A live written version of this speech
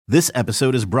This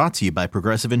episode is brought to you by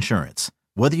Progressive Insurance.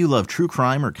 Whether you love true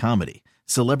crime or comedy,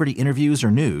 celebrity interviews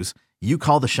or news, you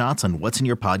call the shots on what's in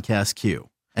your podcast queue.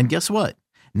 And guess what?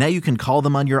 Now you can call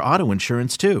them on your auto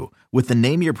insurance too with the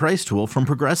Name Your Price tool from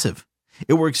Progressive.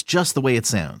 It works just the way it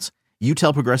sounds. You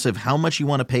tell Progressive how much you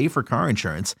want to pay for car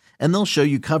insurance, and they'll show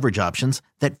you coverage options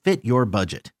that fit your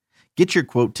budget. Get your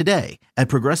quote today at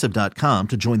Progressive.com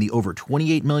to join the over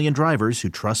 28 million drivers who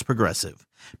trust Progressive.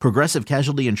 Progressive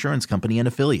Casualty Insurance Company and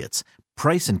Affiliates.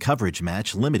 Price and coverage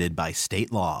match limited by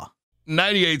state law.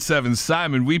 98.7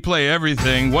 Simon, we play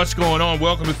everything. What's going on?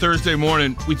 Welcome to Thursday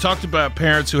morning. We talked about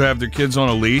parents who have their kids on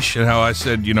a leash and how I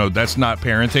said, that's not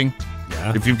parenting.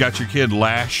 Yeah. If you've got your kid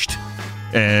lashed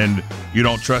and you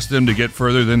don't trust them to get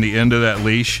further than the end of that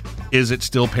leash, is it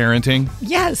still parenting?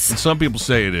 Yes. And some people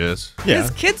say it is. Yeah.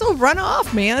 His kids will run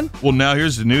off, man. Well, now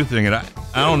here's the new thing, and I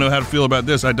don't know how to feel about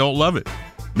this. I don't love it.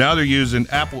 Now they're using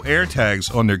Apple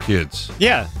Airtags on their kids.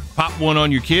 Yeah. Pop one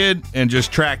on your kid and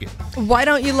just track it. Why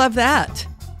don't you love that?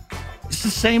 It's the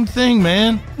same thing,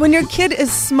 man. When your kid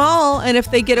is small and if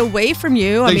they get away from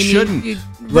you, they shouldn't.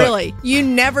 You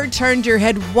never turned your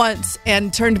head once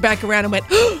and turned back around and went,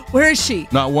 oh, where is she?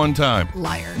 Not one time.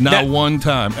 Liar. Not one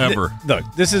time, ever. Look,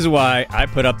 this is why I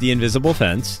put up the invisible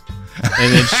fence.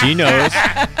 And then she knows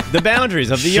the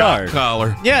boundaries of the yard.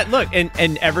 Collar. Yeah, look,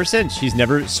 and ever since, she's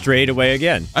never strayed away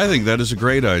again. I think that is a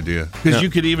great idea. Because you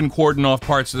could even cordon off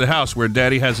parts of the house where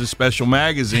Daddy has his special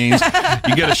magazines.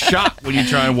 You get a shot when you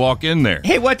try and walk in there.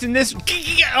 Hey, what's in this?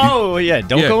 Oh, yeah,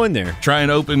 don't go in there. Try and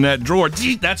open that drawer.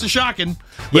 That's a shocking.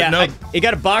 But it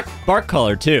got a bark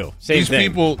color, too. Same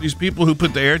thing. These people who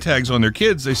put the AirTags on their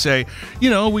kids, they say,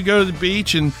 we go to the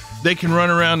beach and they can run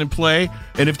around and play,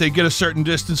 and if they get a certain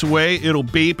distance away, it'll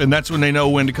beep, and that's when they know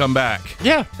when to come back.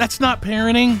 Yeah. That's not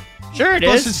parenting. Sure it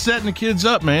Plus is. It's setting the kids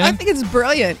up, man. I think it's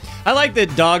brilliant. I like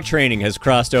that dog training has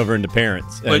crossed over into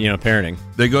parenting.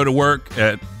 They go to work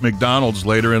at McDonald's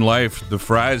later in life, the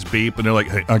fries beep, and they're like,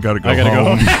 hey, I gotta go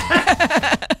home.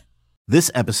 This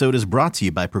episode is brought to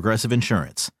you by Progressive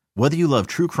Insurance. Whether you love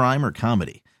true crime or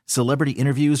comedy, celebrity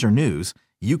interviews or news,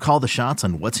 you call the shots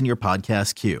on what's in your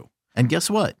podcast queue. And guess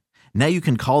what? Now you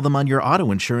can call them on your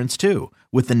auto insurance too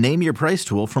with the Name Your Price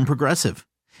tool from Progressive.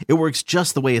 It works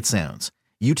just the way it sounds.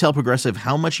 You tell Progressive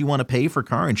how much you want to pay for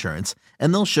car insurance,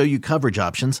 and they'll show you coverage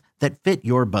options that fit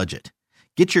your budget.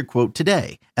 Get your quote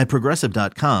today at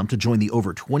Progressive.com to join the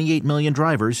over 28 million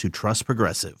drivers who trust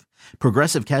Progressive.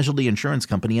 Progressive Casualty Insurance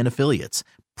Company and Affiliates.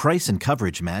 Price and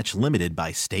coverage match limited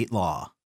by state law.